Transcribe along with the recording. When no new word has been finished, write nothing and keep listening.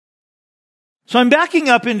So I'm backing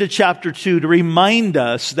up into chapter 2 to remind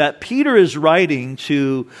us that Peter is writing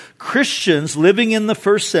to Christians living in the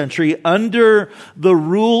first century under the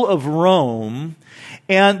rule of Rome.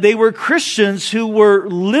 And they were Christians who were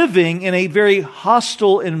living in a very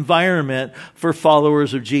hostile environment for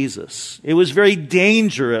followers of Jesus. It was very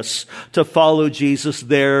dangerous to follow Jesus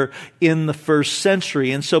there in the first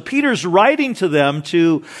century. And so Peter's writing to them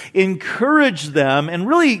to encourage them and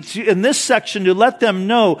really in this section to let them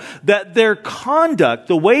know that their conduct,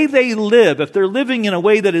 the way they live, if they're living in a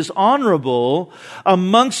way that is honorable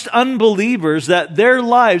amongst unbelievers, that their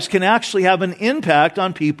lives can actually have an impact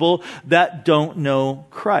on people that don't know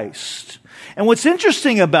Christ. And what's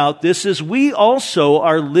interesting about this is we also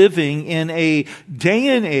are living in a day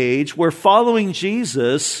and age where following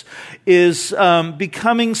Jesus is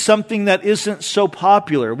becoming something that isn't so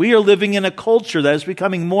popular. We are living in a culture that is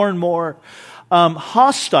becoming more and more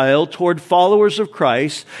hostile toward followers of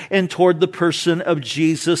Christ and toward the person of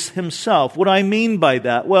Jesus himself. What do I mean by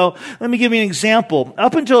that? Well, let me give you an example.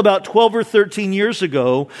 Up until about 12 or 13 years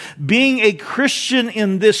ago, being a Christian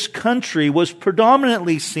in this country was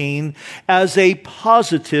predominantly seen as a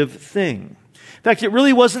positive thing. In fact, it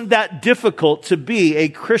really wasn't that difficult to be a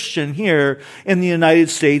Christian here in the United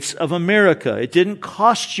States of America. It didn't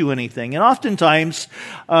cost you anything. And oftentimes,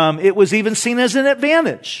 it was even seen as an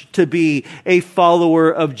advantage to be a follower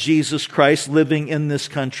of Jesus Christ living in this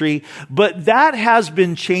country. But that has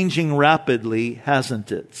been changing rapidly,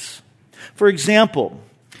 hasn't it? For example,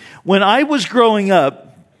 when I was growing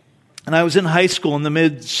up, and I was in high school in the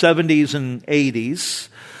mid-70s and 80s,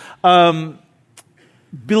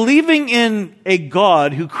 believing in a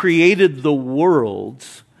God who created the world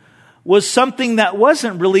was something that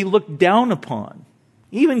wasn't really looked down upon,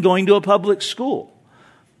 even going to a public school.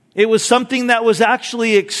 It was something that was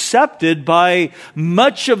actually accepted by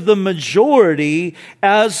much of the majority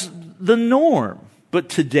as the norm. But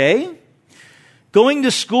today, going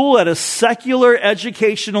to school at a secular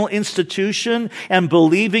educational institution and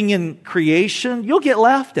believing in creation, you'll get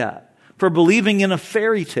laughed at for believing in a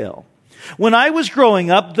fairy tale. When I was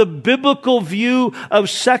growing up, the biblical view of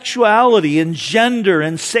sexuality and gender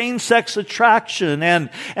and same-sex attraction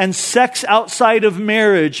and sex outside of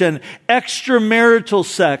marriage and extramarital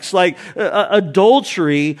sex like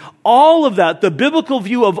adultery, all of that, the biblical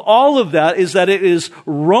view of all of that is that it is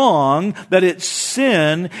wrong, that it's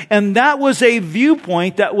sin, and that was a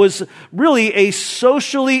viewpoint that was really a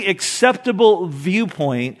socially acceptable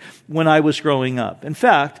viewpoint when I was growing up. In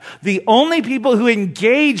fact, the only people who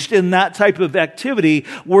engaged in that type of activity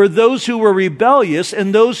were those who were rebellious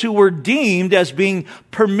and those who were deemed as being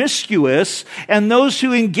promiscuous, and those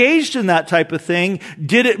who engaged in that type of thing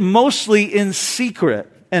did it mostly in secret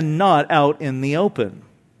and not out in the open.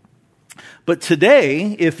 But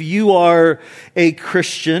today, if you are a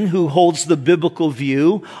Christian who holds the biblical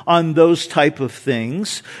view on those type of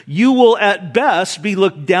things, you will at best be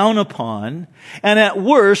looked down upon, and at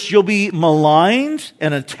worst you'll be maligned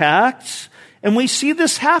and attacked. And we see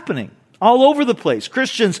this happening all over the place.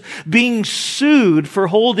 Christians being sued for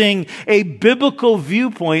holding a biblical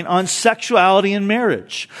viewpoint on sexuality and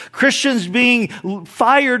marriage. Christians being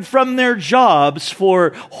fired from their jobs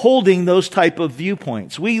for holding those type of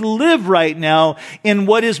viewpoints. We live right now in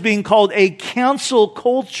what is being called a cancel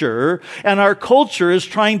culture, and our culture is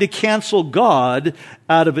trying to cancel God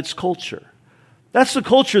out of its culture. That's the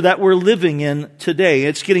culture that we're living in today.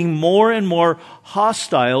 It's getting more and more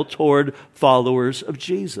hostile toward followers of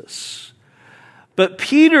Jesus. But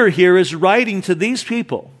Peter here is writing to these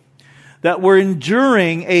people that were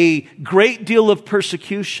enduring a great deal of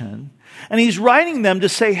persecution. And he's writing them to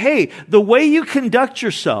say, hey, the way you conduct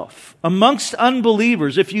yourself amongst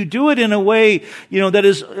unbelievers, if you do it in a way, that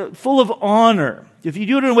is full of honor, if you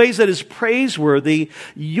do it in ways that is praiseworthy,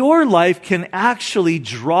 your life can actually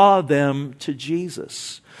draw them to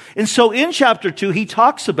Jesus. And so in chapter 2, he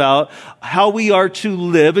talks about how we are to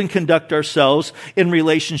live and conduct ourselves in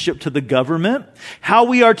relationship to the government, how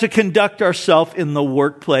we are to conduct ourselves in the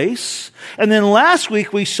workplace. And then last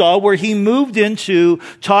week we saw where he moved into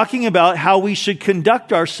talking about how we should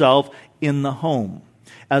conduct ourselves in the home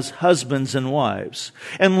as husbands and wives.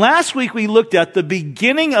 And last week we looked at the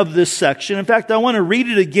beginning of this section. In fact, I want to read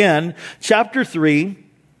it again, chapter 3.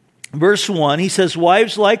 Verse 1, he says,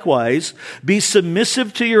 "Wives likewise, be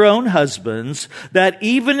submissive to your own husbands, that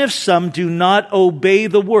even if some do not obey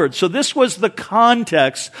the word." So this was the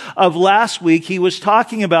context of last week. He was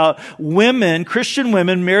talking about women, Christian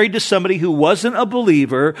women, married to somebody who wasn't a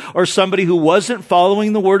believer or somebody who wasn't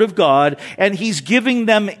following the word of God. And he's giving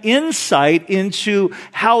them insight into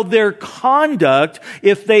how their conduct,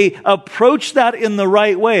 if they approach that in the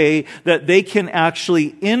right way, that they can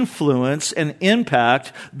actually influence and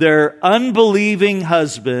impact their unbelieving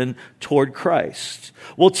husband toward Christ.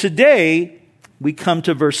 Well, today we come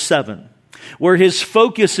to verse 7, where his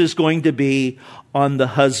focus is going to be on the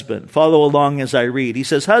husband. Follow along as I read. He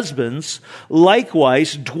says, "Husbands,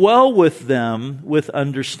 likewise dwell with them with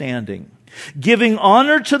understanding, giving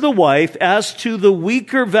honor to the wife as to the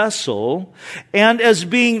weaker vessel, and as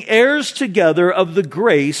being heirs together of the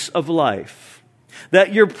grace of life,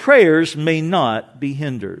 that your prayers may not be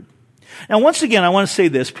hindered." Now, once again, I want to say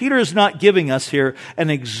this. Peter is not giving us here an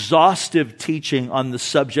exhaustive teaching on the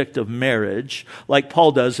subject of marriage like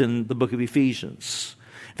Paul does in the book of Ephesians.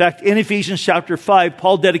 In fact, in Ephesians chapter 5,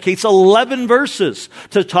 Paul dedicates 11 verses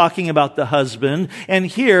to talking about the husband. And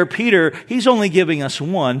here, Peter, he's only giving us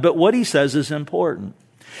one, but what he says is important.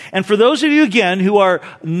 And for those of you, again, who are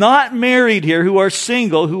not married here, who are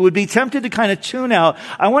single, who would be tempted to kind of tune out,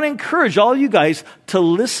 I want to encourage all you guys to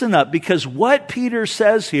listen up, because what Peter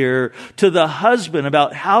says here to the husband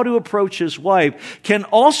about how to approach his wife can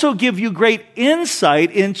also give you great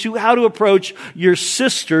insight into how to approach your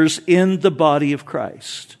sisters in the body of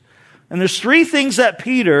Christ. And there's three things that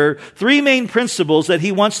three main principles that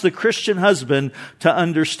he wants the Christian husband to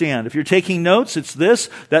understand. If you're taking notes, it's this: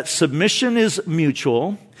 that submission is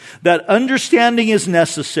mutual, that understanding is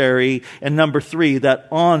necessary, and number 3, that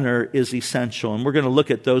honor is essential. And we're going to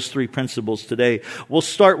look at those three principles today. We'll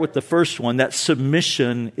start with the first one, that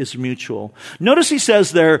submission is mutual. Notice he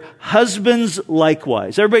says there, "Husbands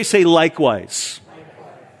likewise." Everybody say likewise.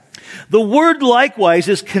 The word likewise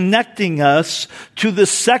is connecting us to the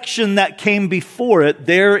section that came before it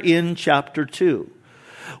there in chapter 2.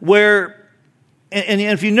 Where, and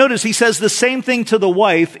if you notice, he says the same thing to the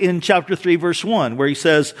wife in chapter 3, verse 1, where he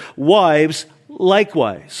says, "Wives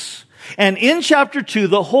likewise." And in chapter 2,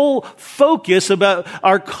 the whole focus about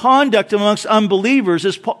our conduct amongst unbelievers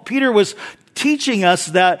is Peter was teaching us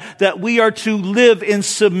that we are to live in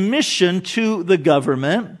submission to the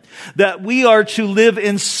government, that we are to live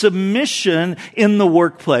in submission in the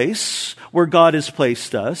workplace where God has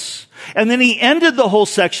placed us. And then he ended the whole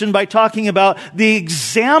section by talking about the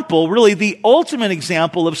example, really the ultimate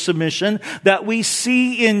example of submission that we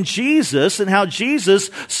see in Jesus, and how Jesus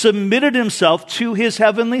submitted himself to his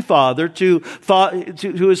heavenly Father, to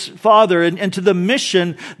his Father, and to the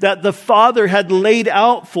mission that the Father had laid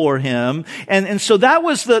out for him. And so that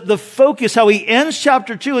was the focus, how he ends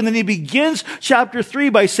chapter 2, and then he begins chapter 3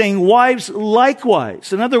 by saying, "Wives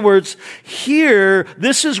likewise." In other words, here,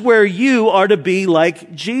 this is where you are to be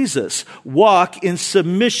like Jesus. Walk in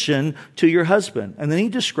submission to your husband. And then he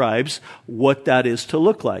describes what that is to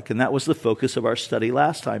look like. And that was the focus of our study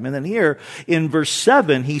last time. And then here in verse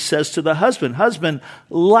 7, he says to the husband, "Husband,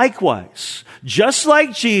 likewise." Just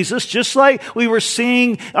like Jesus, just like we were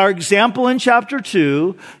seeing our example in chapter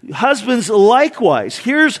 2, husbands likewise.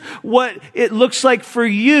 Here's what it looks like for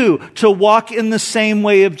you to walk in the same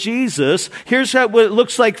way of Jesus. Here's what it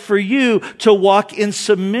looks like for you to walk in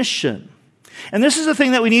submission. And this is the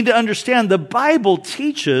thing that we need to understand. The Bible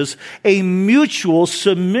teaches a mutual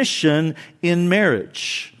submission in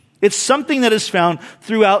marriage. It's something that is found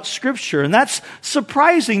throughout Scripture. And that's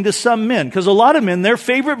surprising to some men, because a lot of men, their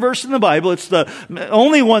favorite verse in the Bible, it's the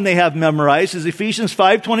only one they have memorized, is Ephesians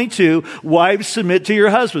 5:22, "Wives, submit to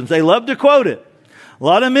your husbands." They love to quote it. A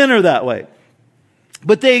lot of men are that way.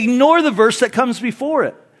 But they ignore the verse that comes before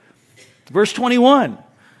it. Verse 21,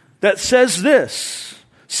 that says this: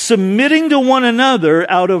 "Submitting to one another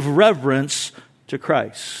out of reverence to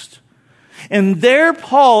Christ." And there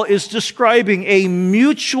Paul is describing a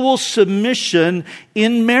mutual submission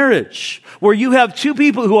in marriage, where you have two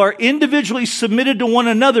people who are individually submitted to one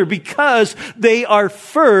another because they are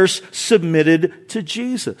first submitted to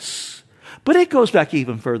Jesus. But it goes back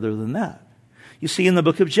even further than that. You see, in the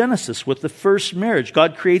book of Genesis, with the first marriage,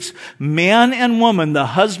 God creates man and woman, the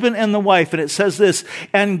husband and the wife, and it says this: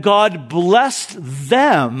 "And God blessed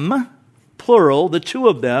them," plural, the two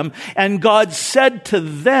of them, "and God said to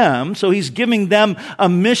them," so he's giving them a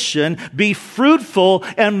mission, "be fruitful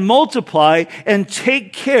and multiply and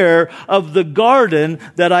take care of the garden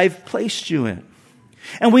that I've placed you in."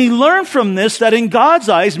 And we learn from this that in God's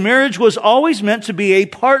eyes, marriage was always meant to be a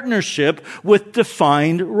partnership with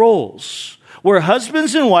defined roles. where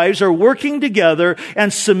husbands and wives are working together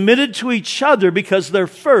and submitted to each other because they're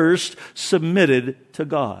first submitted to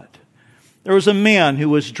God. There was a man who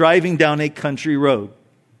was driving down a country road.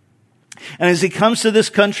 And as he comes to this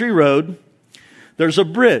country road, there's a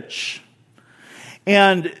bridge.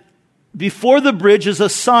 And before the bridge is a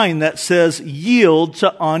sign that says, yield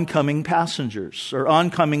to oncoming passengers or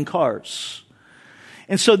oncoming cars.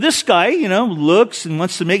 And so this guy, looks and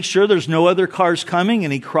wants to make sure there's no other cars coming,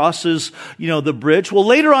 and he crosses, the bridge. Well,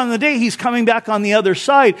 later on in the day, he's coming back on the other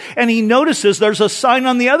side, and he notices there's a sign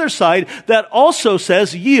on the other side that also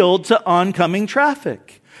says, yield to oncoming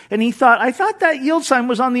traffic. And he thought, I thought that yield sign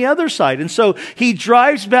was on the other side. And so he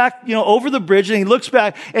drives back, over the bridge, and he looks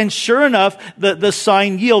back, and sure enough, the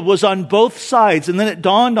sign yield was on both sides. And then it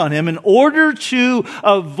dawned on him, in order to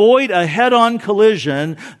avoid a head-on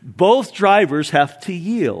collision, both drivers have to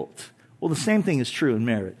yield. Well, the same thing is true in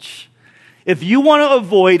marriage. If you want to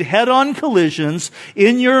avoid head-on collisions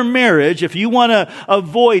in your marriage, if you want to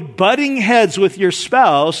avoid butting heads with your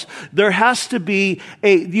spouse, there has to be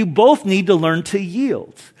you both need to learn to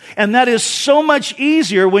yield. And that is so much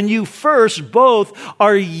easier when you first both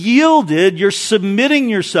are yielded, you're submitting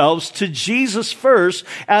yourselves to Jesus first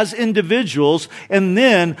as individuals, and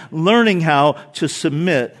then learning how to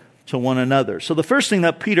submit to one another. So the first thing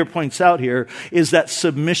that Peter points out here is that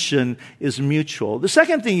submission is mutual. The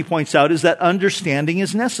second thing he points out is that understanding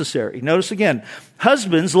is necessary. Notice again,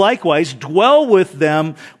 husbands likewise dwell with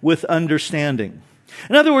them with understanding.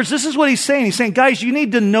 In other words, this is what he's saying. He's saying, guys, you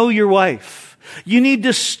need to know your wife. You need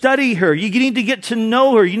to study her. You need to get to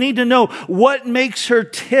know her. You need to know what makes her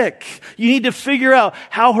tick. You need to figure out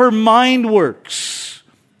how her mind works.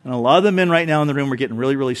 And a lot of the men right now in the room are getting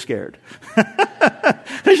really, really scared.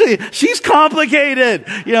 She's complicated.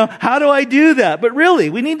 How do I do that? But really,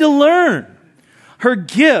 we need to learn her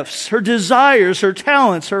gifts, her desires, her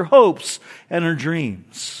talents, her hopes, and her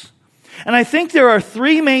dreams. And I think there are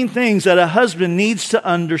three main things that a husband needs to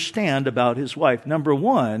understand about his wife. Number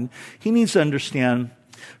one, he needs to understand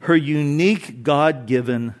her unique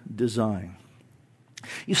God-given design.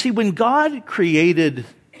 You see, when God created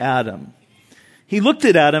Adam, he looked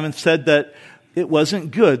at Adam and said that it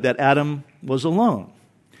wasn't good that Adam was alone.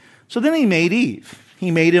 So then he made Eve.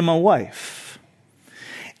 He made him a wife.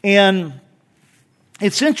 And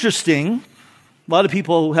it's interesting. A lot of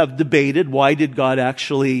people have debated, why did God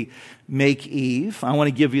actually make Eve? I want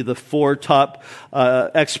to give you the four top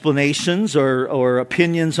explanations or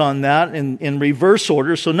opinions on that in reverse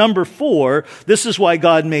order. So number 4, this is why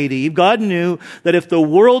God made Eve. God knew that if the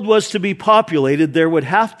world was to be populated, there would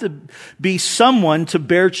have to be someone to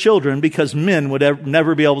bear children because men would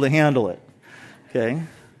never be able to handle it. Okay.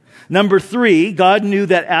 Number 3, God knew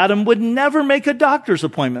that Adam would never make a doctor's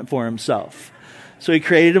appointment for himself. So he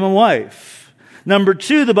created him a wife. Number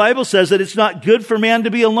 2, the Bible says that it's not good for man to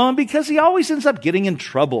be alone because he always ends up getting in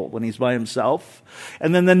trouble when he's by himself.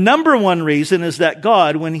 And then the number 1 reason is that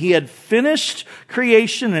God, when he had finished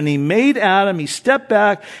creation and he made Adam, he stepped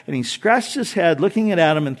back and he scratched his head looking at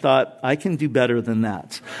Adam and thought, I can do better than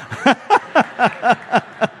that.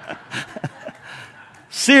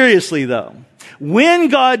 Seriously though, when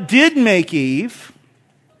God did make Eve,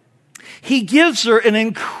 he gives her an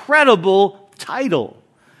incredible title.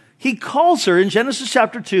 He calls her in Genesis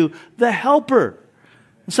chapter 2, the helper.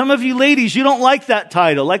 Some of you ladies, you don't like that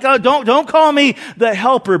title. Like, oh, don't call me the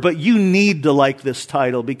helper, but you need to like this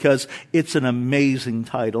title because it's an amazing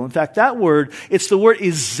title. In fact, that word, it's the word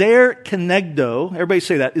ezer kenegdo. Everybody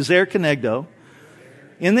say that, ezer kenegdo,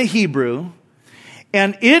 in the Hebrew.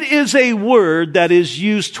 And it is a word that is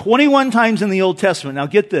used 21 times in the Old Testament. Now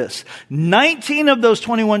get this, 19 of those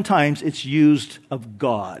 21 times it's used of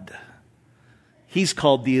God. He's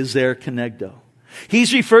called the ezer kenegdo.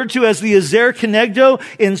 He's referred to as the ezer kenegdo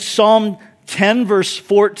in Psalm 10 verse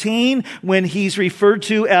 14 when he's referred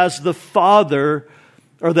to as the father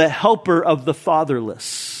or the helper of the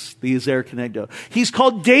fatherless. The ezer kenegdo. He's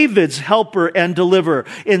called David's helper and deliverer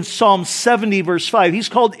in Psalm 70 verse 5. He's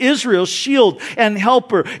called Israel's shield and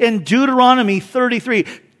helper in Deuteronomy 33.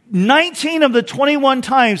 19 of the 21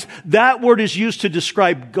 times that word is used to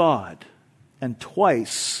describe God. And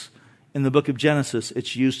twice in the book of Genesis,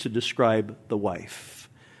 it's used to describe the wife.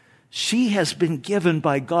 She has been given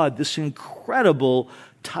by God this incredible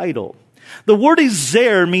title. The word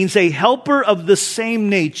ezer means a helper of the same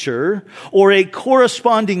nature or a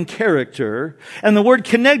corresponding character. And the word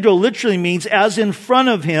kenegdo literally means as in front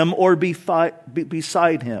of him or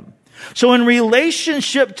beside him. So in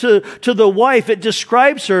relationship to the wife, it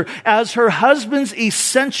describes her as her husband's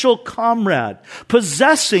essential comrade,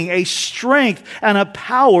 possessing a strength and a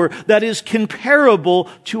power that is comparable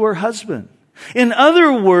to her husband. In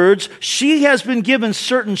other words, she has been given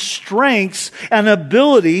certain strengths and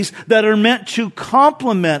abilities that are meant to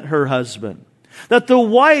complement her husband. That the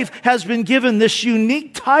wife has been given this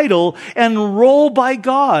unique title and role by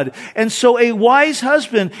God. And so a wise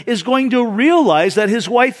husband is going to realize that his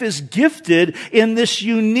wife is gifted in this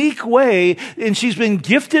unique way, and she's been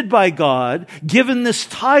gifted by God, given this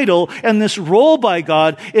title and this role by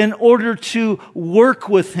God in order to work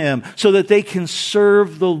with him so that they can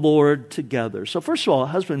serve the Lord together. So first of all, a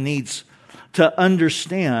husband needs to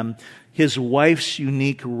understand his wife's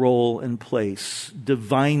unique role and place,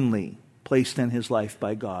 divinely placed in his life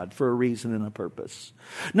by God for a reason and a purpose.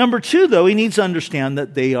 Number two, though, he needs to understand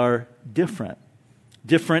that they are different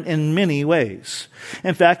in many ways.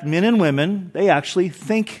 In fact, men and women, they actually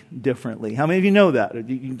think differently. How many of you know that?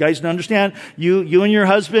 You guys understand? You and your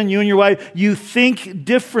husband, you and your wife, you think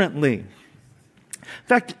differently. In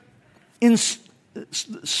fact, in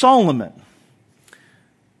Solomon,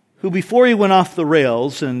 who before he went off the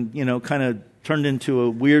rails and, kind of turned into a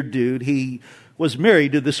weird dude, he was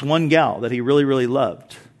married to this one gal that he really, really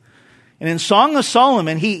loved. And in Song of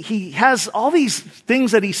Solomon, he has all these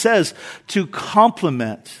things that he says to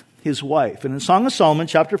compliment his wife. And in Song of Solomon,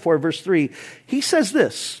 chapter 4, verse 3, he says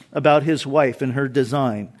this about his wife and her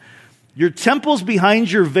design. Your temples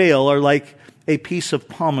behind your veil are like a piece of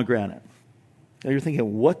pomegranate. Now you're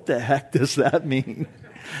thinking, what the heck does that mean?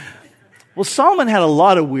 Well, Solomon had a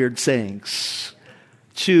lot of weird sayings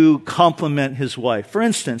to compliment his wife. For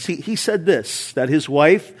instance, he said this, that his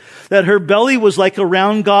wife, that her belly was like a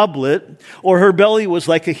round goblet, or her belly was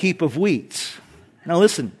like a heap of wheat. Now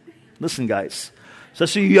listen guys,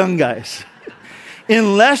 especially you young guys.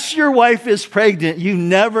 Unless your wife is pregnant, you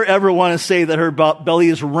never ever want to say that her belly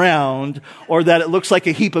is round or that it looks like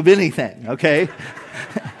a heap of anything, okay?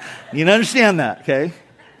 You understand that, okay?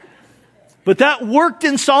 But that worked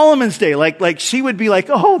in Solomon's day. Like she would be like,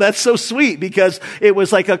 oh, that's so sweet, because it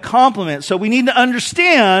was like a compliment. So we need to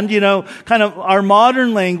understand, kind of our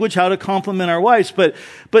modern language, how to compliment our wives. But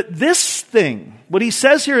this thing, what he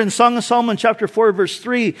says here in Song of Solomon chapter 4, verse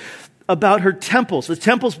 3, about her temples, the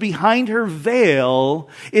temples behind her veil,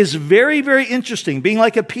 is very, very interesting, being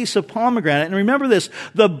like a piece of pomegranate. And remember this,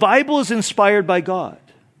 the Bible is inspired by God.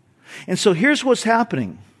 And so here's what's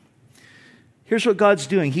happening. Here's what God's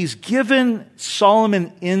doing. He's given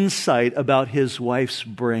Solomon insight about his wife's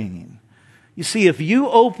brain. You see, if you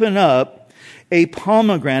open up a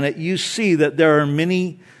pomegranate, you see that there are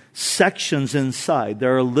many sections inside.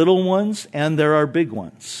 There are little ones and there are big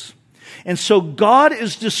ones. And so God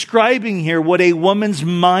is describing here what a woman's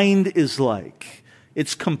mind is like.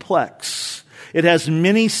 It's complex. It has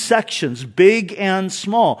many sections, big and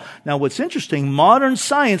small. Now, what's interesting, modern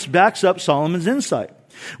science backs up Solomon's insight.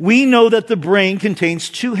 We know that the brain contains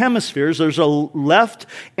two hemispheres. There's a left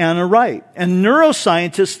and a right. And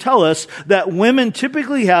neuroscientists tell us that women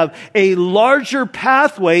typically have a larger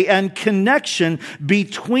pathway and connection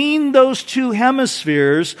between those two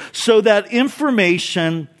hemispheres so that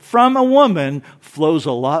information from a woman flows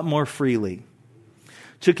a lot more freely.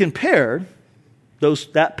 To compare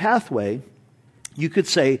that pathway, you could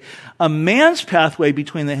say a man's pathway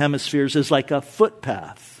between the hemispheres is like a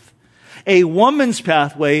footpath. A woman's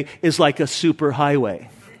pathway is like a superhighway.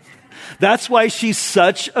 That's why she's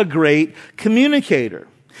such a great communicator.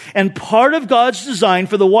 And part of God's design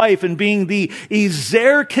for the wife and being the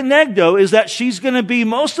Ezer Kenegdo is that she's going to be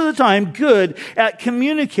most of the time good at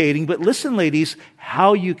communicating. But listen, ladies,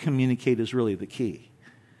 how you communicate is really the key.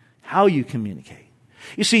 How you communicate.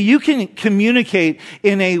 You see, you can communicate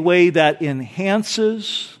in a way that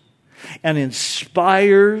enhances and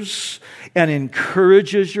inspires and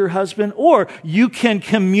encourages your husband, or you can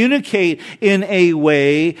communicate in a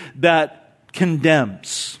way that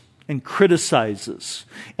condemns and criticizes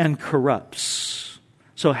and corrupts.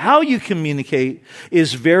 So how you communicate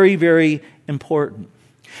is very, very important.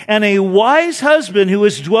 And a wise husband who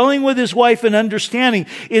is dwelling with his wife in understanding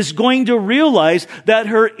is going to realize that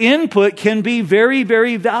her input can be very,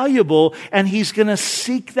 very valuable, and he's going to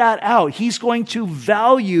seek that out. He's going to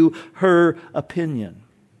value her opinion.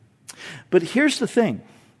 But here's the thing.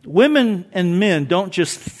 Women and men don't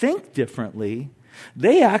just think differently,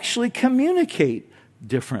 they actually communicate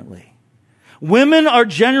differently. Women are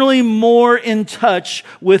generally more in touch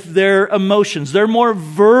with their emotions. They're more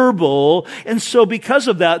verbal, and so because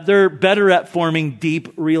of that, they're better at forming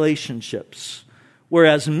deep relationships.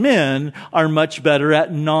 Whereas men are much better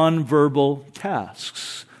at nonverbal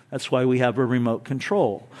tasks. That's why we have a remote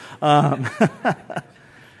control. But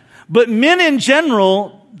men in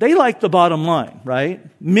general, they like the bottom line, right?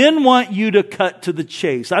 Men want you to cut to the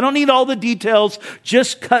chase. I don't need all the details,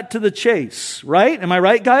 just cut to the chase, right? Am I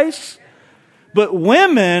right, guys? But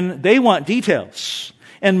women, they want details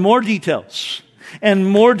and more details and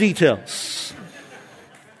more details.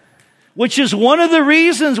 Which is one of the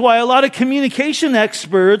reasons why a lot of communication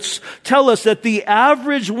experts tell us that the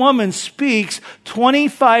average woman speaks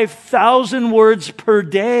 25,000 words per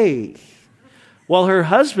day, while her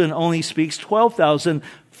husband only speaks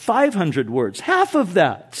 12,500 words. Half of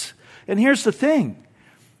that. And here's the thing.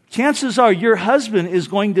 Chances are your husband is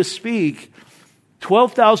going to speak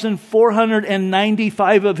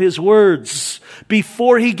 12,495 of his words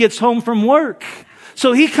before he gets home from work.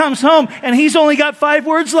 So he comes home and he's only got 5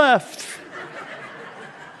 words left.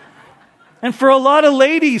 And for a lot of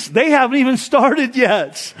ladies, they haven't even started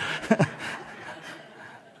yet.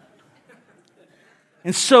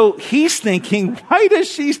 And so he's thinking, why does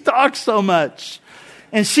she talk so much?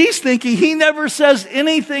 And she's thinking, he never says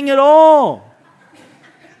anything at all.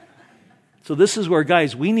 So this is where,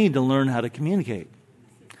 guys, we need to learn how to communicate.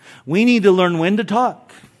 We need to learn when to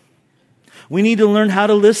talk. We need to learn how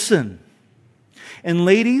to listen. And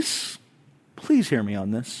ladies, please hear me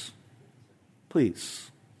on this.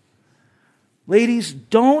 Please. Ladies,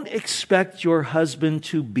 don't expect your husband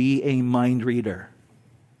to be a mind reader.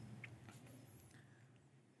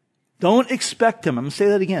 Don't expect him, I'm going to say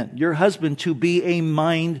that again, your husband to be a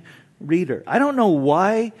mind reader. I don't know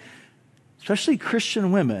why, especially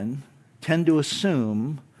Christian women tend to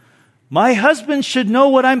assume, my husband should know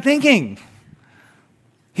what I'm thinking.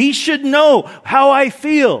 He should know how I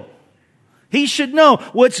feel. He should know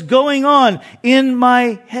what's going on in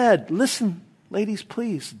my head. Listen, ladies,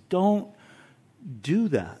 please don't do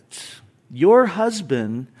that. Your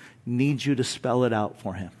husband needs you to spell it out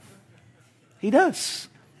for him. He does.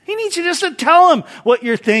 He needs you just to tell him what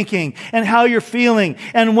you're thinking and how you're feeling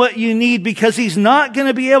and what you need, because he's not going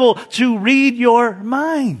to be able to read your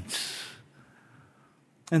mind.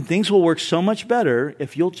 And things will work so much better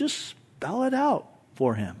if you'll just spell it out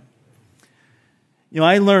for him. You know,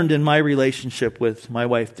 I learned in my relationship with my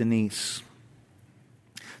wife, Denise,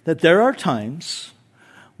 that there are times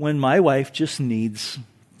when my wife just needs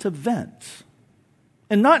to vent.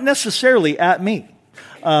 And not necessarily at me,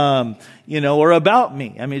 or about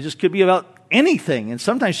me. I mean, it just could be about anything. And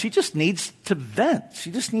sometimes she just needs to vent.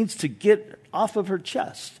 She just needs to get off of her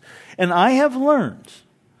chest. And I have learned,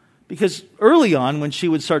 because early on when she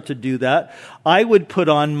would start to do that, I would put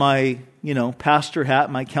on my, pastor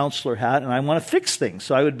hat, my counselor hat, and I want to fix things.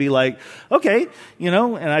 So I would be like, okay, and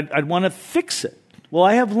I'd want to fix it. Well,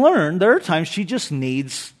 I have learned there are times she just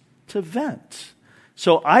needs to vent.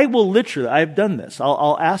 So I will literally, I've done this.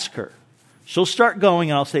 I'll ask her. She'll start going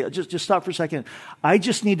and I'll say, just stop for a second. I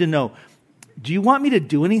just need to know, do you want me to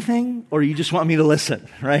do anything or you just want me to listen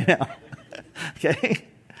right now? Okay?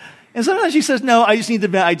 And sometimes she says, no, I just need to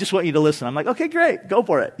vent. I just want you to listen. I'm like, okay, great. Go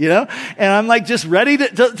for it, And I'm like just ready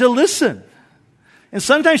to listen. And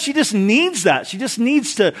sometimes she just needs that. She just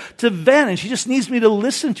needs to vent, and she just needs me to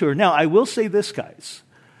listen to her. Now, I will say this, guys.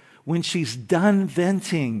 When she's done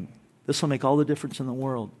venting, this will make all the difference in the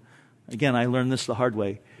world. Again, I learned this the hard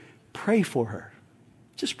way. Pray for her.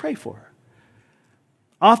 Just pray for her.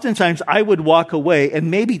 Oftentimes, I would walk away and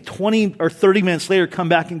maybe 20 or 30 minutes later come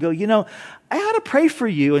back and go, I had to pray for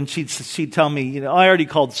you. And she'd tell me, I already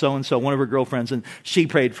called so-and-so, one of her girlfriends, and she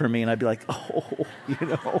prayed for me. And I'd be like,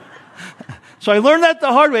 So I learned that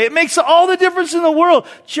the hard way. It makes all the difference in the world.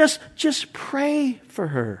 Just pray for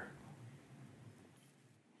her.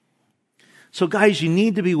 So guys, you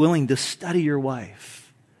need to be willing to study your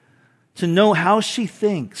wife, to know how she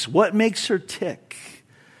thinks, what makes her tick.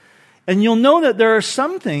 And you'll know that there are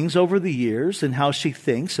some things over the years in how she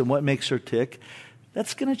thinks and what makes her tick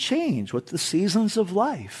that's going to change with the seasons of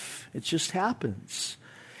life. It just happens.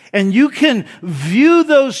 And you can view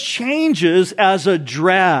those changes as a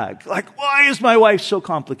drag. Like, why is my wife so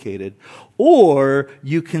complicated? Or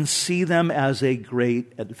you can see them as a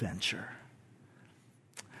great adventure.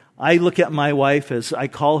 I look at my wife as, I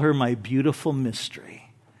call her my beautiful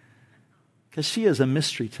mystery. Because she is a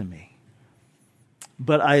mystery to me.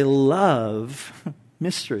 But I love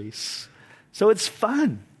mysteries. So it's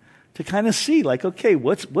fun to kind of see, like, okay,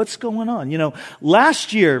 what's going on?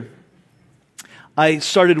 Last year, I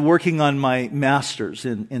started working on my master's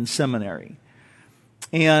in seminary.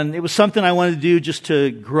 And it was something I wanted to do just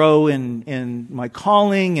to grow in my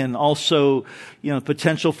calling, and also,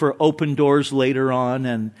 potential for open doors later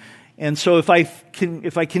on. And so if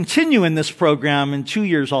I continue in this program, in 2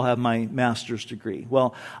 years I'll have my master's degree.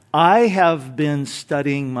 Well, I have been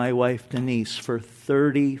studying my wife Denise for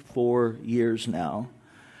 34 years now.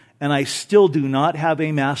 And I still do not have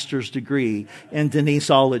a master's degree in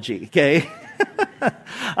Deniseology, okay?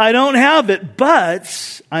 I don't have it,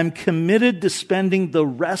 but I'm committed to spending the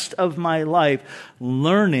rest of my life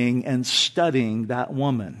learning and studying that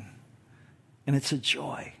woman. And it's a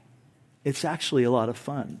joy. It's actually a lot of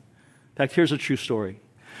fun. In fact, here's a true story.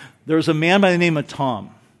 There was a man by the name of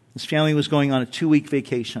Tom. His family was going on a 2-week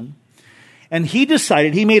vacation. And he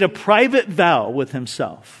made a private vow with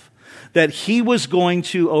himself that he was going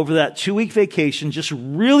to, over that 2-week vacation, just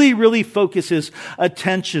really, really focus his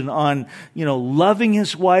attention on, loving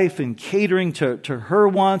his wife and catering to her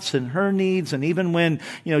wants and her needs. And even when,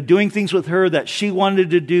 doing things with her that she wanted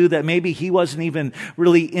to do that maybe he wasn't even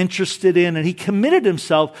really interested in. And he committed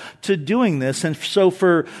himself to doing this. And so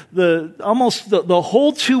for almost the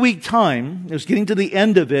whole 2-week time, it was getting to the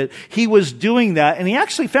end of it, he was doing that. And he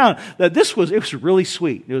actually found that it was really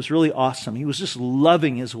sweet. It was really awesome. He was just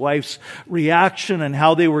loving his wife's reaction and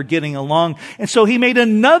how they were getting along. And so he made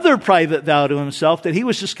another private vow to himself that he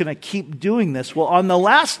was just going to keep doing this. Well, on the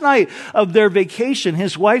last night of their vacation,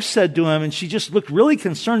 his wife said to him, and she just looked really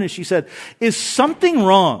concerned, and she said, "Is something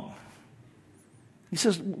wrong?" He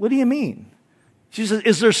says, "What do you mean?" She says,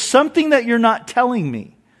 "Is there something that you're not telling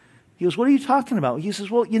me?" He goes, "What are you talking about?" He says,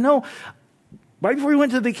 "Well, right before we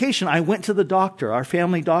went to the vacation, I went to the doctor, our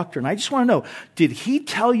family doctor, and I just want to know, did he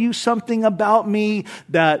tell you something about me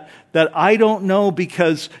that I don't know,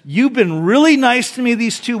 because you've been really nice to me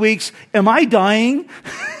these 2 weeks? Am I dying?"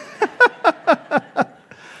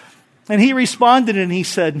 And he responded and he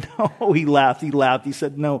said, "No." He laughed. He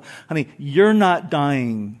said, "No, honey, you're not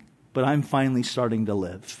dying, but I'm finally starting to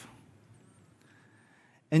live."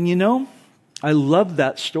 And I love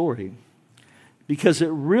that story because it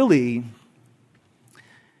really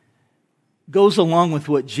goes along with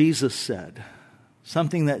what Jesus said.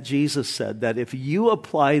 Something that Jesus said, that if you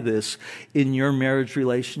apply this in your marriage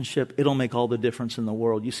relationship, it'll make all the difference in the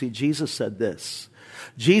world. You see, Jesus said this.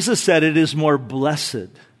 Jesus said, "It is more blessed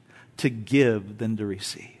to give than to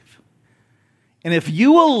receive." And if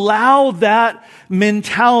you allow that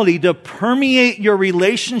mentality to permeate your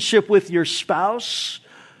relationship with your spouse,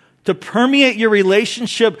 to permeate your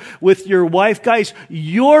relationship with your wife, guys,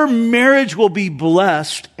 your marriage will be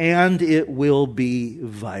blessed and it will be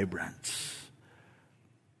vibrant.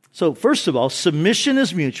 So first of all, submission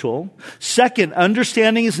is mutual. Second,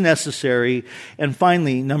 understanding is necessary. And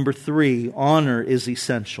finally, number 3, honor is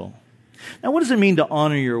essential. Now, what does it mean to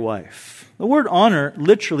honor your wife? The word honor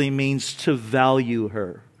literally means to value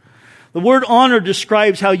her. The word honor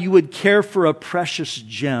describes how you would care for a precious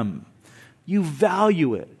gem. You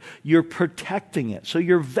value it. You're protecting it. So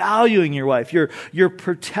you're valuing your wife. You're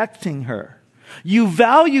protecting her. You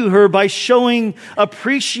value her by showing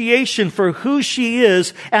appreciation for who she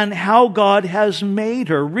is and how God has made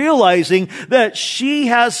her, realizing that she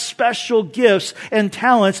has special gifts and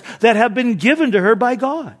talents that have been given to her by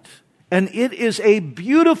God. And it is a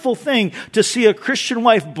beautiful thing to see a Christian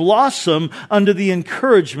wife blossom under the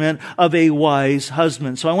encouragement of a wise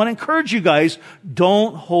husband. So I want to encourage you guys,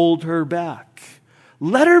 don't hold her back.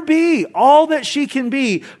 Let her be all that she can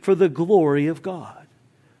be for the glory of God.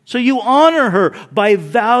 So you honor her by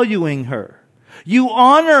valuing her. You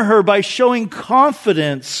honor her by showing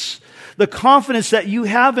confidence, the confidence that you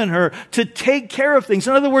have in her to take care of things.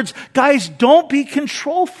 In other words, guys, don't be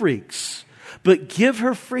control freaks, but give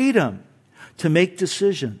her freedom to make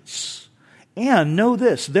decisions. And know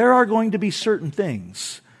this, there are going to be certain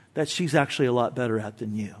things that she's actually a lot better at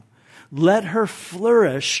than you. Let her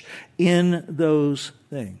flourish in those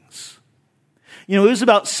things. It was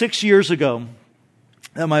about 6 years ago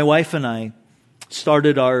that my wife and I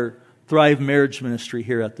started our Thrive Marriage Ministry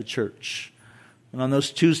here at the church. And on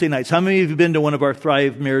those Tuesday nights, how many of you have been to one of our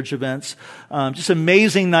Thrive Marriage events? Just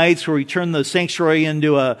amazing nights where we turn the sanctuary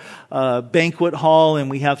into a banquet hall, and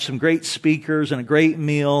we have some great speakers and a great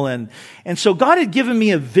meal. And so God had given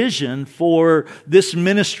me a vision for this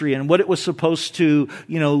ministry and what it was supposed to,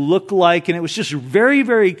 look like. And it was just very,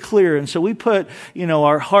 very clear. And so we put,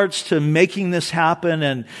 our hearts to making this happen.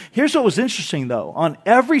 And here's what was interesting, though. On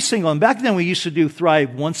every single, and back then we used to do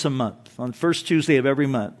Thrive once a month, on the first Tuesday of every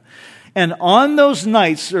month. And on those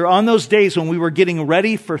nights, or on those days when we were getting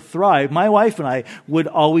ready for Thrive, my wife and I would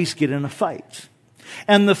always get in a fight.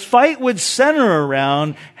 And the fight would center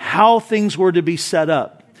around how things were to be set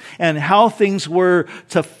up and how things were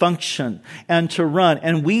to function and to run.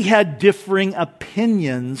 And we had differing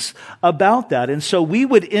opinions about that. And so we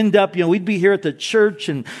would end up, we'd be here at the church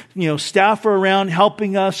and, staff are around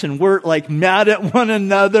helping us, and we're like mad at one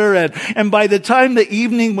another. And by the time the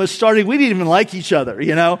evening was starting, we didn't even like each other,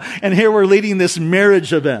 and here we're leading this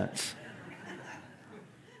marriage event.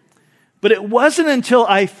 But it wasn't until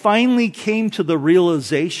I finally came to the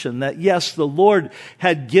realization that, yes, the Lord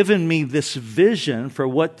had given me this vision for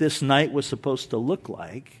what this night was supposed to look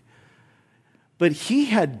like, but He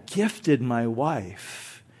had gifted my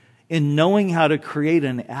wife in knowing how to create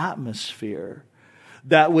an atmosphere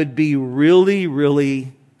that would be really,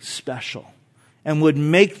 really special and would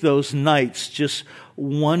make those nights just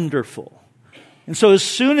wonderful. And so as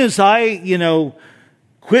soon as I,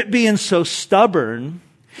 quit being so stubborn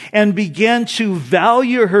and began to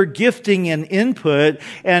value her gifting and input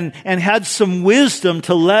and had some wisdom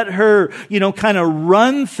to let her, kind of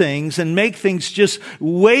run things and make things just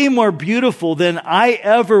way more beautiful than I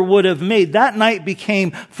ever would have made, that night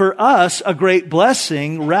became for us a great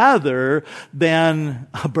blessing rather than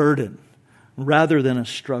a burden, rather than a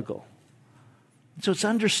struggle. So it's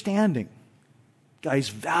understanding, guys,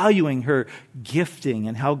 valuing her gifting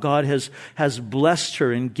and how God has blessed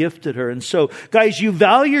her and gifted her. And so, guys, you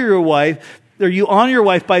value your wife, or you honor your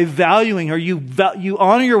wife by valuing her. You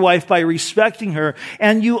honor your wife by respecting her,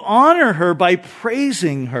 and you honor her by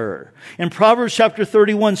praising her. In Proverbs chapter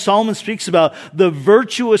 31, Solomon speaks about the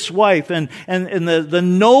virtuous wife and the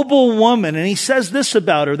noble woman. And he says this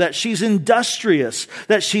about her, that she's industrious,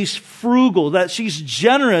 that she's frugal, that she's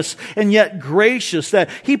generous and yet gracious, that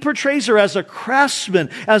he portrays her as a craftsman,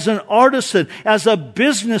 as an artisan, as a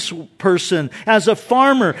business person, as a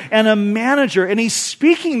farmer and a manager. And he's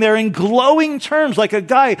speaking there in glowing terms like a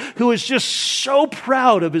guy who is just so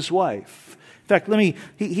proud of his wife. In fact,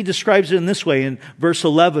 he describes it in this way in verse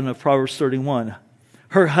 11 of Proverbs 31.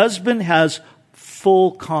 Her husband has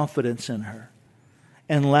full confidence in her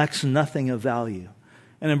and lacks nothing of value.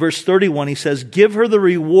 And in verse 31, he says, give her the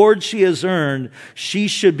reward she has earned. She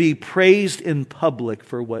should be praised in public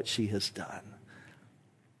for what she has done.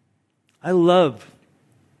 I love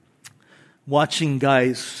watching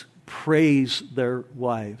guys praise their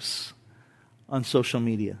wives on social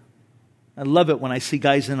media. I love it when I see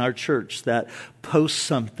guys in our church that post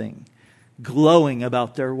something glowing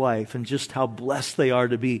about their wife and just how blessed they are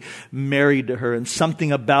to be married to her and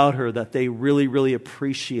something about her that they really, really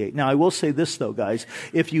appreciate. Now, I will say this though, guys,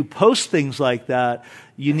 if you post things like that,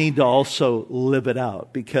 you need to also live it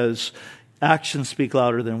out, because actions speak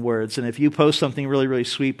louder than words. And if you post something really, really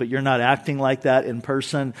sweet, but you're not acting like that in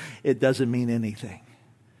person, it doesn't mean anything.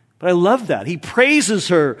 But I love that. He praises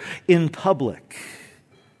her in public.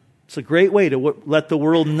 It's a great way to let the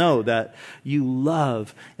world know that you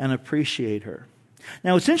love and appreciate her.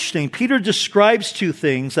 Now, it's interesting. Peter describes two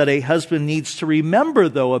things that a husband needs to remember,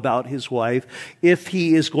 though, about his wife if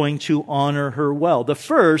he is going to honor her well. The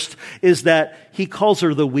first is that he calls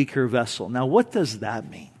her the weaker vessel. Now, what does that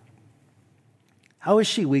mean? How is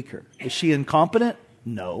she weaker? Is she incompetent?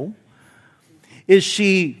 No. Is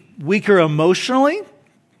she weaker emotionally?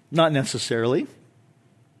 Not necessarily.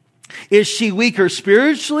 Is she weaker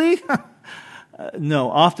spiritually? No,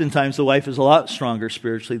 oftentimes the wife is a lot stronger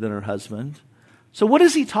spiritually than her husband. So what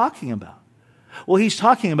is he talking about? Well, he's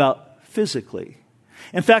talking about physically.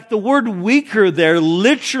 In fact, the word weaker there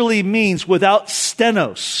literally means without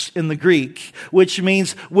stenos in the Greek, which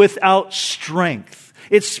means without strength.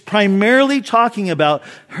 It's primarily talking about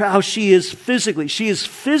how she is physically. She is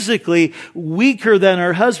physically weaker than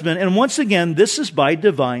her husband. And once again, this is by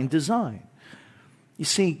divine design. You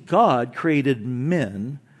see, God created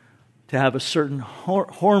men to have a certain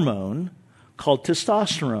hormone called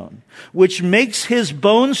testosterone, which makes his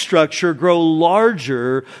bone structure grow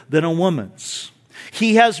larger than a woman's.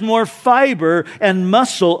 He has more fiber and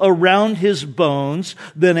muscle around his bones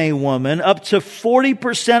than a woman. Up to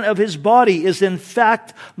 40% of his body is in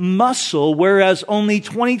fact muscle, whereas only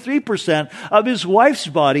 23% of his wife's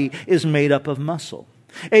body is made up of muscle.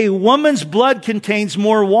 A woman's blood contains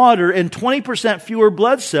more water and 20% fewer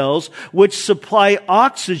blood cells, which supply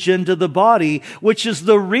oxygen to the body, which is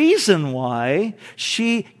the reason why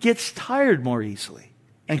she gets tired more easily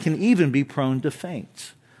and can even be prone to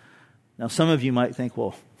faint. Now, some of you might think,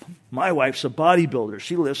 well, my wife's a bodybuilder.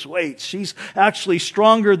 She lifts weights. She's actually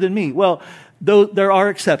stronger than me. Well, though there are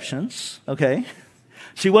exceptions, okay?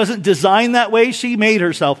 She wasn't designed that way. She made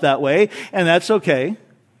herself that way, and that's okay.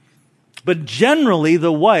 But generally,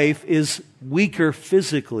 the wife is weaker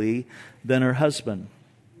physically than her husband.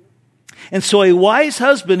 And so a wise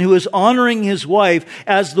husband who is honoring his wife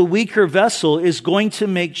as the weaker vessel is going to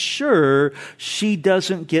make sure she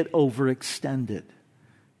doesn't get overextended.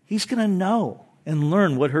 He's going to know and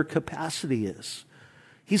learn what her capacity is.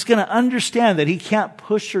 He's going to understand that he can't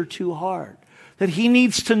push her too hard. That he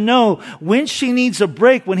needs to know when she needs a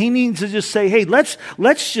break, when he needs to just say, hey, let's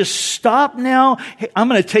just stop now. Hey, I'm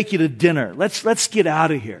going to take you to dinner. Let's get out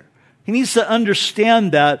of here. He needs to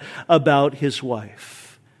understand that about his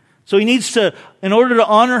wife. So he needs to, in order to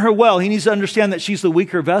honor her well, he needs to understand that she's the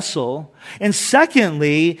weaker vessel. And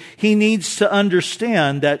secondly, he needs to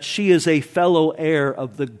understand that she is a fellow heir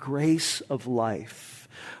of the grace of life.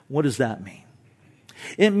 What does that mean?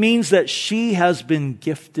 It means that she has been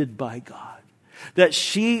gifted by God, that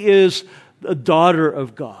she is a daughter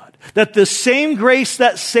of God, that the same grace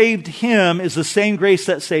that saved him is the same grace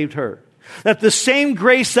that saved her. That the same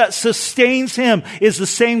grace that sustains him is the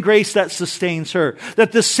same grace that sustains her.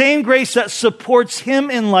 That the same grace that supports him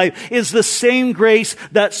in life is the same grace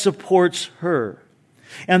that supports her.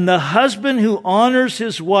 And the husband who honors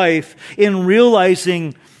his wife in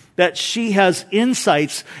realizing that she has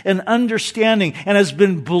insights and understanding and has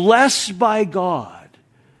been blessed by God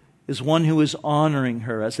is one who is honoring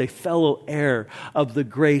her as a fellow heir of the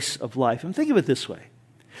grace of life. And think of it this way.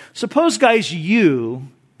 Suppose, guys, you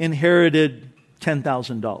inherited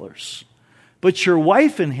 $10,000, but your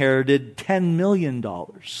wife inherited $10 million.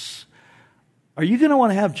 Are you going to want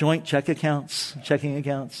to have joint checking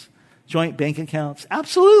accounts, joint bank accounts?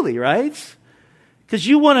 Absolutely, right? Because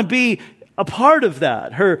you want to be a part of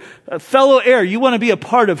that. Her fellow heir, you want to be a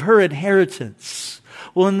part of her inheritance.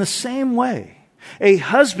 Well, in the same way, a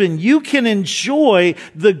husband, you can enjoy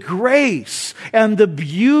the grace and the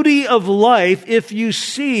beauty of life if you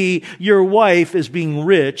see your wife as being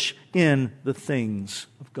rich in the things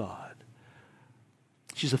of God.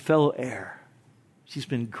 She's a fellow heir. She's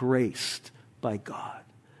been graced by God.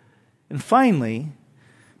 And finally,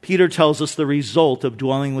 Peter tells us the result of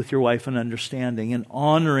dwelling with your wife in understanding and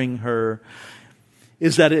honoring her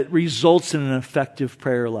is that it results in an effective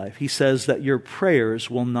prayer life. He says that your prayers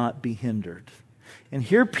will not be hindered. And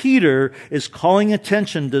here Peter is calling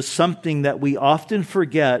attention to something that we often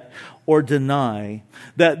forget or deny,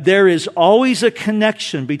 that there is always a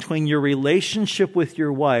connection between your relationship with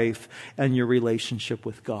your wife and your relationship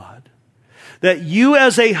with God. That you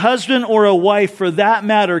as a husband or a wife, for that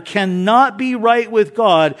matter, cannot be right with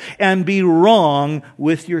God and be wrong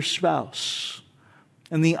with your spouse.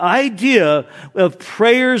 And the idea of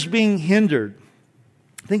prayers being hindered,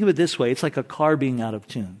 think of it this way, it's like a car being out of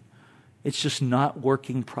tune. It's just not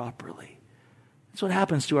working properly. That's what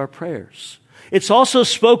happens to our prayers. It's also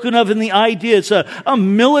spoken of in the idea, it's a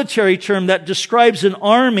military term that describes an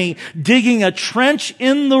army digging a trench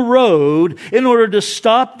in the road in order to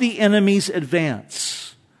stop the enemy's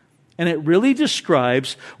advance. And it really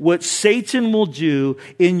describes what Satan will do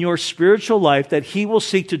in your spiritual life, that he will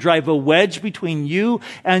seek to drive a wedge between you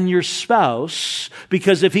and your spouse,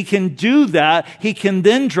 because if he can do that, he can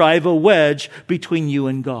then drive a wedge between you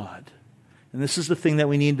and God. And this is the thing that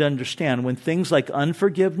we need to understand. When things like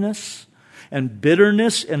unforgiveness and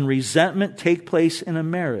bitterness and resentment take place in a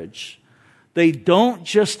marriage, they don't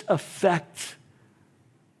just affect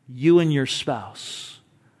you and your spouse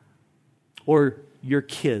or your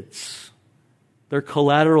kids. There's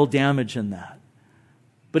collateral damage in that.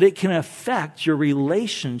 But it can affect your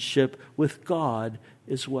relationship with God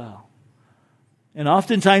as well. And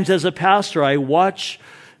oftentimes as a pastor, I watch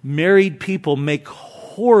married people make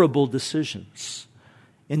horrible decisions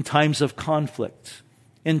in times of conflict,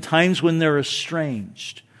 in times when they're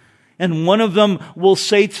estranged. And one of them will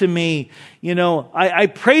say to me, I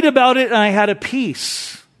prayed about it and I had a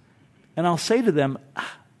peace. And I'll say to them,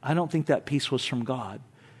 I don't think that peace was from God,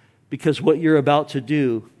 because what you're about to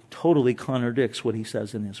do totally contradicts what he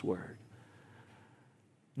says in his word.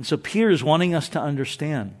 And so Peter is wanting us to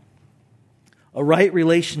understand a right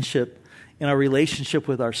relationship in our relationship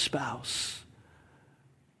with our spouse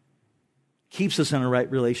keeps us in a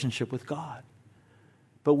right relationship with God.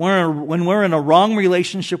 But when we're in a wrong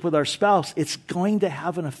relationship with our spouse, it's going to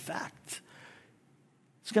have an effect.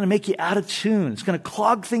 It's going to make you out of tune. It's going to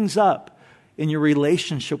clog things up in your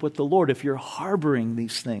relationship with the Lord if you're harboring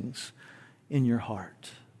these things in your heart.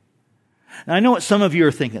 Now, I know what some of you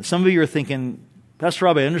are thinking. Some of you are thinking, Pastor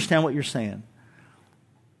Rob, I understand what you're saying,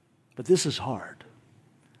 but this is hard.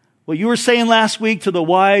 What you were saying last week to the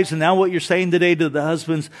wives and now what you're saying today to the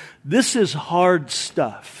husbands, this is hard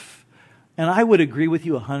stuff. And I would agree with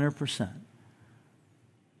you 100%.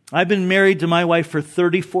 I've been married to my wife for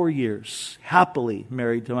 34 years, happily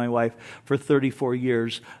married to my wife for 34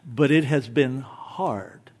 years, but it has been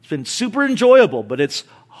hard. It's been super enjoyable, but it's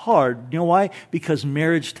hard. You know why? Because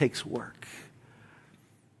marriage takes work.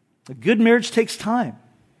 A good marriage takes time.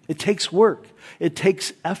 It takes work. It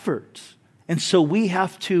takes effort. And so we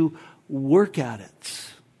have to work at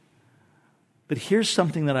it. But here's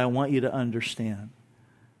something that I want you to understand.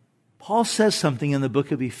 Paul says something in the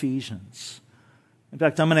book of Ephesians. In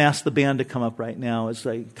fact, I'm going to ask the band to come up right now as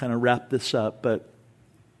I kind of wrap this up. But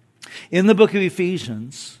in the book of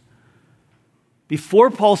Ephesians, before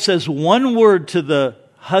Paul says one word to the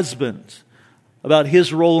husband about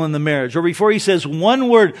his role in the marriage, or before he says one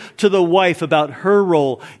word to the wife about her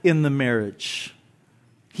role in the marriage,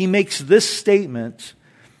 he makes this statement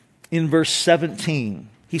in verse 17.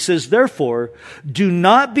 He says, therefore, do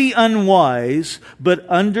not be unwise, but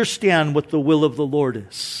understand what the will of the Lord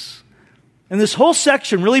is. And this whole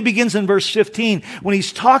section really begins in verse 15 when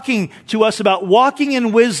he's talking to us about walking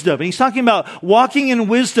in wisdom. And he's talking about walking in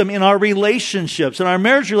wisdom in our relationships. And our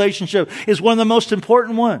marriage relationship is one of the most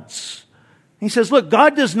important ones. He says, look,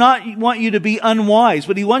 God does not want you to be unwise,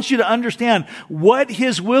 but He wants you to understand what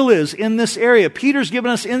His will is in this area. Peter's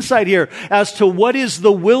given us insight here as to what is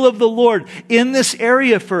the will of the Lord in this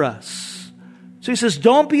area for us. So he says,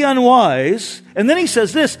 don't be unwise. And then he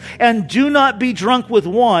says this, and do not be drunk with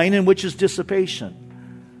wine, in which is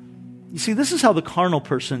dissipation. You see, this is how the carnal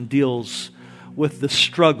person deals with the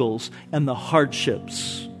struggles and the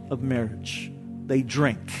hardships of marriage. They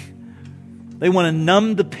drink. They want to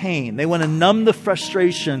numb the pain. They want to numb the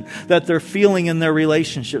frustration that they're feeling in their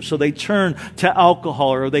relationship. So they turn to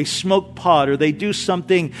alcohol, or they smoke pot, or they do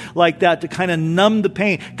something like that to kind of numb the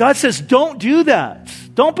pain. God says, don't do that.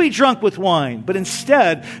 Don't be drunk with wine, but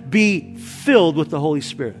instead be filled with the Holy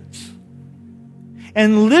Spirit.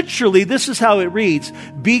 And literally, this is how it reads,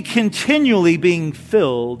 be continually being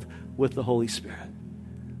filled with the Holy Spirit.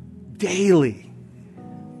 Daily.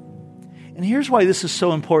 And here's why this is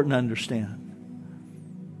so important to understand.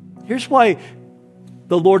 Here's why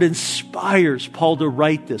the Lord inspires Paul to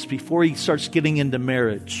write this before he starts getting into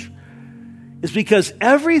marriage. It's because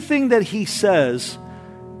everything that he says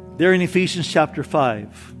there in Ephesians chapter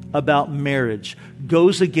 5 about marriage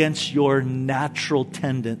goes against your natural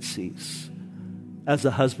tendencies as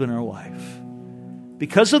a husband or wife.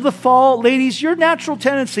 Because of the fall, ladies, your natural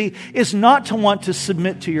tendency is not to want to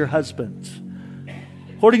submit to your husband.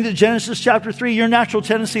 According to Genesis chapter 3, your natural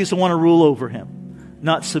tendency is to want to rule over him,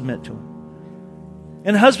 not submit to him.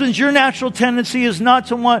 And husbands, your natural tendency is not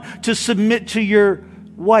to want to submit to your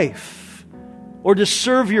wife or to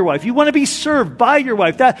serve your wife. You want to be served by your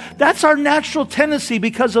wife. That's our natural tendency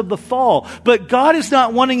because of the fall. But God is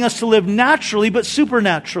not wanting us to live naturally, but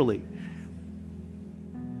supernaturally.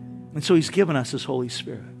 And so He's given us His Holy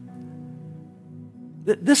Spirit.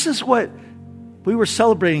 This is what we were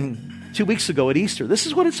celebrating 2 weeks ago at Easter. This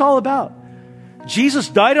is what it's all about. Jesus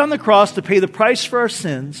died on the cross to pay the price for our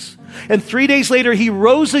sins. And 3 days later, He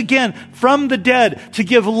rose again from the dead to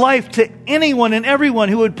give life to anyone and everyone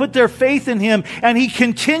who would put their faith in Him. And He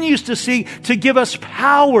continues to seek to give us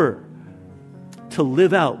power to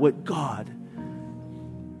live out what God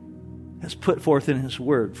has put forth in His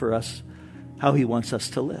Word for us, how He wants us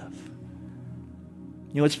to live.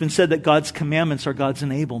 You know, it's been said that God's commandments are God's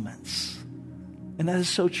enablements. And that is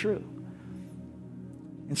so true.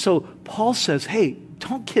 And so Paul says, hey,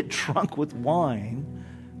 don't get drunk with wine.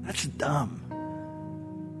 That's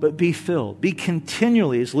dumb. But be filled. Be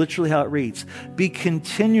continually, is literally how it reads. Be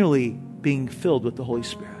continually being filled with the Holy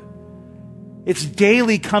Spirit. It's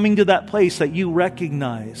daily coming to that place that you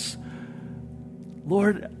recognize,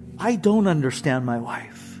 Lord, I don't understand my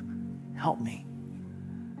wife. Help me.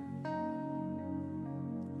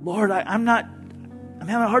 Lord, I'm having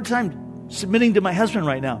a hard time submitting to my husband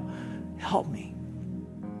right now. Help me.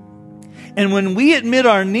 And when we admit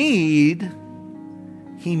our need,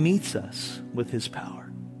 He meets us with His power.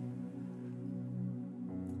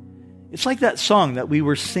 It's like that song that we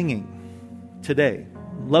were singing today.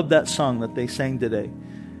 Love that song that they sang today,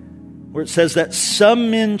 where it says that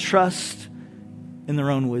some men trust in their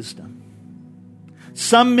own wisdom.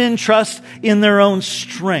 Some men trust in their own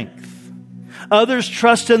strength. Others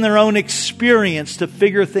trust in their own experience to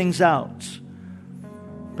figure things out.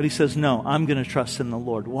 But He says, no, I'm going to trust in the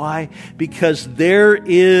Lord. Why? Because there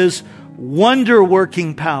is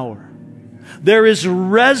wonder-working power. There is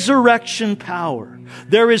resurrection power.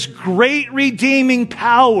 There is great redeeming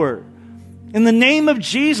power. In the name of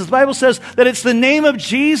Jesus, the Bible says that it's the name of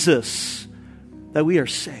Jesus that we are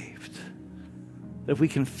saved. That if we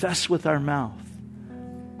confess with our mouth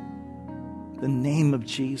the name of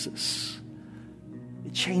Jesus,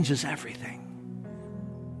 it changes everything.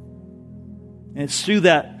 And it's through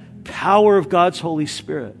that power of God's Holy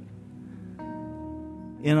Spirit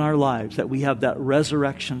in our lives that we have that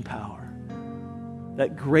resurrection power,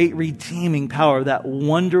 that great redeeming power, that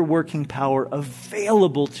wonder-working power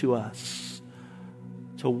available to us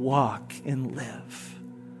to walk and live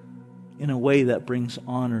in a way that brings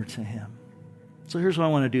honor to Him. So here's what I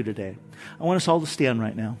want to do today. I want us all to stand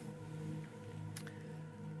right now.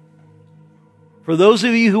 For those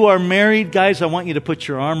of you who are married, guys, I want you to put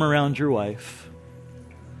your arm around your wife.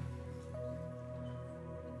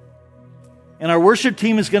 And our worship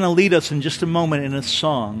team is going to lead us in just a moment in a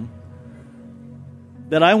song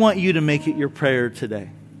that I want you to make it your prayer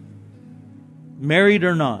today. Married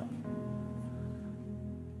or not.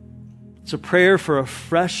 It's a prayer for a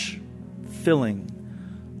fresh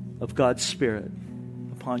filling of God's Spirit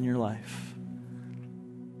upon your life.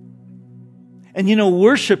 And you know,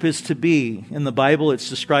 worship is to be, in the Bible, it's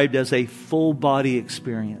described as a full body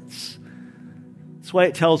experience. That's why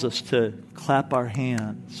it tells us to clap our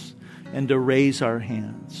hands and to raise our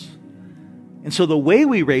hands. And so the way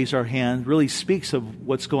we raise our hand really speaks of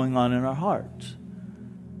what's going on in our heart.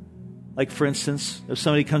 Like, for instance, if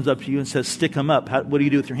somebody comes up to you and says, stick them up, what do you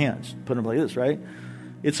do with your hands? Put them like this, right?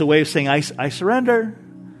 It's a way of saying, I surrender.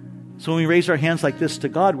 So when we raise our hands like this to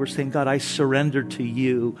God, we're saying, God, I surrender to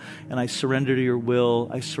you, and I surrender to your will.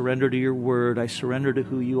 I surrender to your word. I surrender to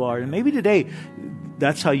who you are. And maybe today,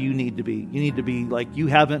 that's how you need to be. You need to be like you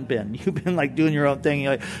haven't been. You've been like doing your own thing.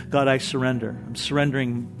 You're like, God, I surrender. I'm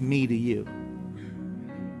surrendering me to you.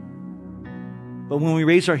 But when we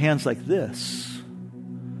raise our hands like this,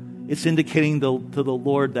 it's indicating to the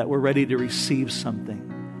Lord that we're ready to receive something.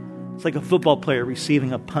 It's like a football player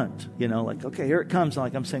receiving a punt, like, okay, here it comes. And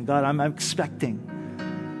like I'm saying, God, I'm expecting.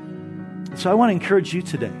 So I want to encourage you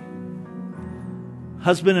today,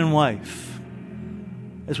 husband and wife,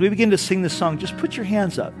 as we begin to sing this song, just put your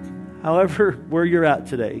hands up, however, where you're at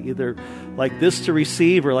today, either like this to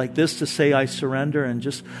receive or like this to say, I surrender, and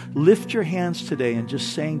just lift your hands today and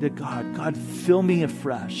just saying to God, God, fill me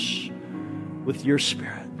afresh with your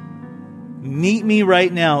Spirit. Meet me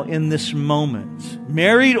right now in this moment,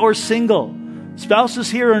 married or single, spouses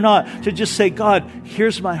here or not, to just say, God,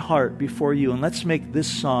 here's my heart before you. And let's make this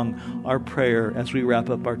song our prayer as we wrap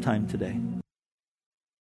up our time today.